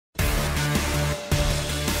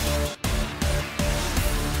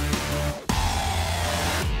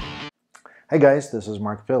Hey guys, this is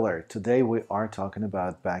Mark Pillar. Today we are talking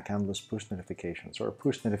about backendless push notifications, or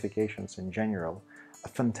push notifications in general, a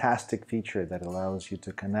fantastic feature that allows you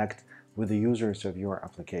to connect with the users of your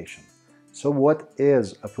application. So what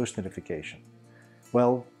is a push notification?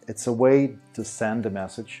 Well, it's a way to send a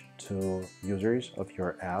message to users of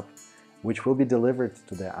your app, which will be delivered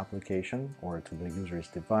to the application or to the user's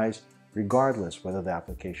device, regardless whether the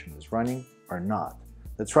application is running or not.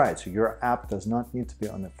 That's right, so your app does not need to be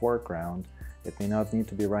on the foreground. It may not need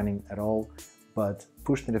to be running at all, but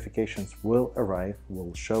push notifications will arrive,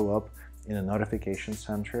 will show up in a notification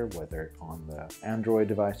center, whether on the Android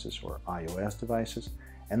devices or iOS devices,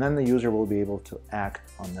 and then the user will be able to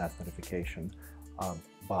act on that notification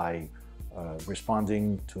by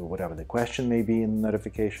responding to whatever the question may be in the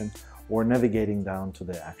notification, or navigating down to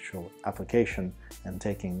the actual application and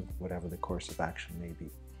taking whatever the course of action may be.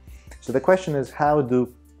 So the question is, how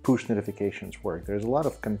do push notifications work? There's a lot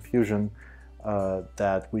of confusion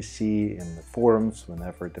that we see in the forums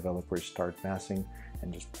whenever developers start messing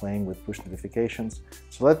and just playing with push notifications.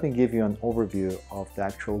 So let me give you an overview of the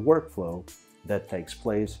actual workflow that takes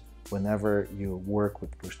place whenever you work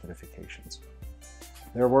with push notifications.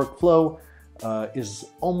 Their workflow is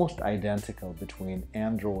almost identical between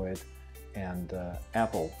Android and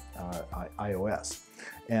Apple iOS.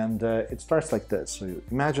 And it starts like this. So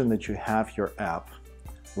imagine that you have your app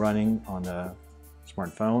running on a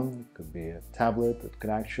smartphone. It could be a tablet, it could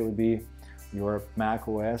actually be your Mac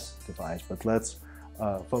OS device, but let's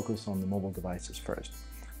focus on the mobile devices first.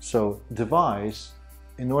 So device,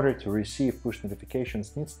 in order to receive push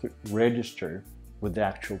notifications, needs to register with the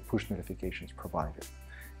actual push notifications provider.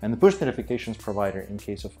 And the push notifications provider, in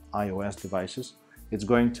case of iOS devices, it's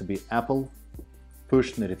going to be Apple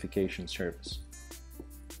Push Notification Service.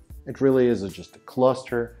 It really is just a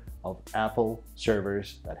cluster of Apple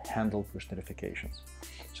servers that handle push notifications.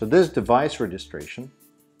 So this device registration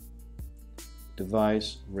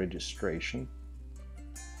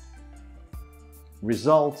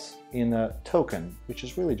results in a token, which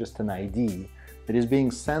is really just an ID that is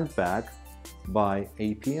being sent back by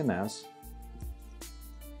APNS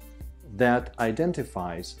that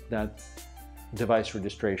identifies that device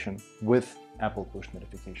registration with Apple Push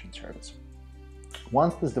Notification Service.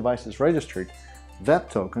 Once this device is registered,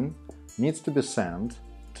 that token needs to be sent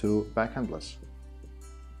to Backendless.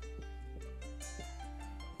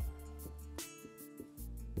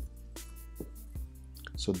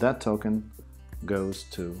 So that token goes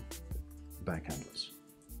to Backendless.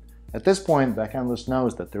 At this point, Backendless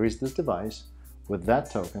knows that there is this device with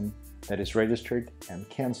that token that is registered and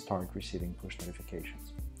can start receiving push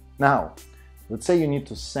notifications. Now, let's say you need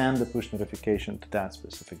to send a push notification to that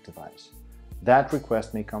specific device. That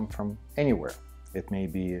request may come from anywhere. It may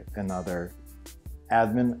be another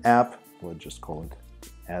admin app, we'll just call it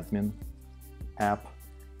admin app.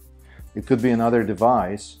 It could be another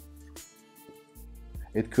device.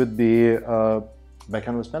 It could be a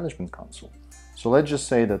Backendless Management Console. So let's just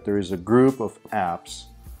say that there is a group of apps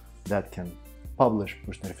that can publish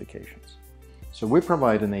push notifications. So we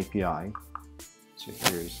provide an API. So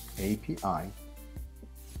here's API,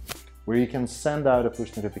 where you can send out a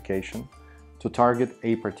push notification to target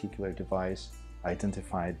a particular device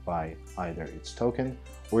identified by either its token,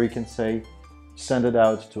 or you can say send it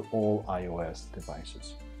out to all iOS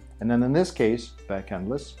devices. And then in this case,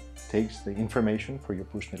 Backendless takes the information for your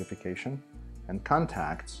push notification and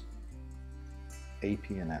contacts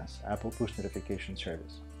APNS, Apple Push Notification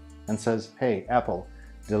Service, and says, hey, Apple,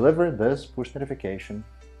 deliver this push notification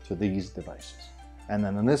to these devices. And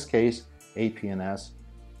then in this case, APNS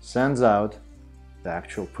sends out the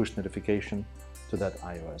actual push notification to that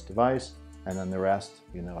iOS device, and then the rest,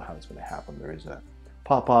 you know how it's going to happen. There is a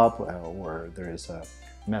pop-up or there is a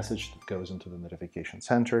message that goes into the notification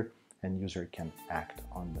center, and user can act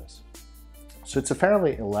on this. So it's a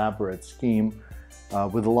fairly elaborate scheme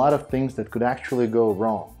with a lot of things that could actually go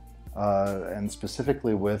wrong. And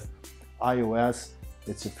specifically with iOS,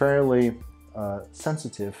 it's a fairly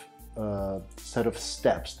sensitive set of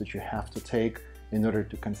steps that you have to take in order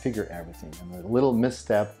to configure everything. And a little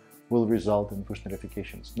misstep will result in push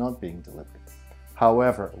notifications not being delivered.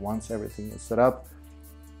 However, once everything is set up,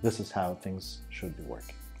 this is how things should be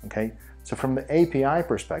working. Okay? So from the API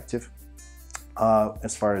perspective,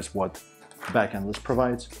 as far as what Backendless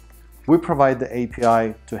provides, we provide the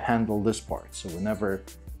API to handle this part. So whenever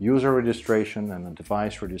user registration and a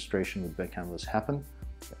device registration with Backendless happen,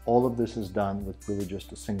 all of this is done with really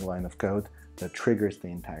just a single line of code that triggers the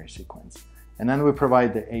entire sequence. And then we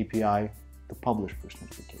provide the API to publish push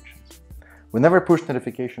notifications. Whenever push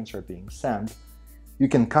notifications are being sent, you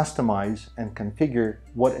can customize and configure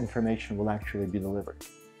what information will actually be delivered.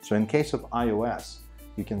 So in case of iOS,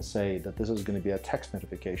 you can say that this is going to be a text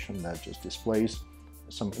notification that just displays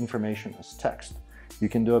some information as text. You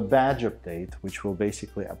can do a badge update, which will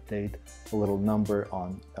basically update a little number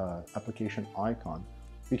on application icon.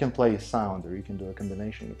 You can play sound, or you can do a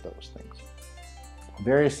combination of those things.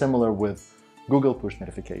 Very similar with Google push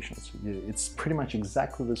notifications. It's pretty much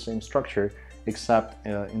exactly the same structure, except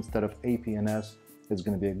instead of APNS, it's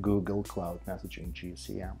going to be a Google Cloud Messaging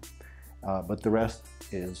GCM. But the rest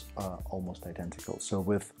is almost identical. So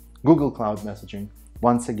with Google Cloud Messaging,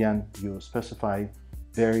 once again, you specify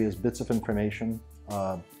various bits of information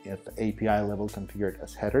at the API level configured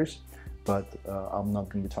as headers, but I'm not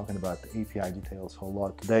going to be talking about the API details a whole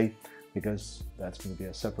lot today because that's going to be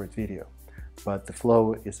a separate video. But the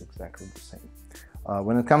flow is exactly the same.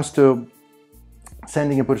 When it comes to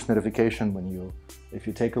sending a push notification, if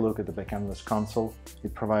you take a look at the Backendless console,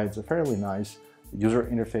 it provides a fairly nice user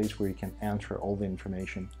interface where you can enter all the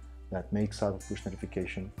information that makes up a push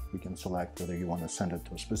notification. You can select whether you want to send it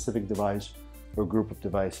to a specific device or group of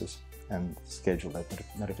devices and schedule that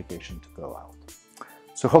notification to go out.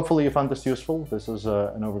 So hopefully you found this useful. This is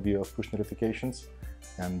an overview of push notifications,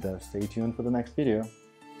 and stay tuned for the next video.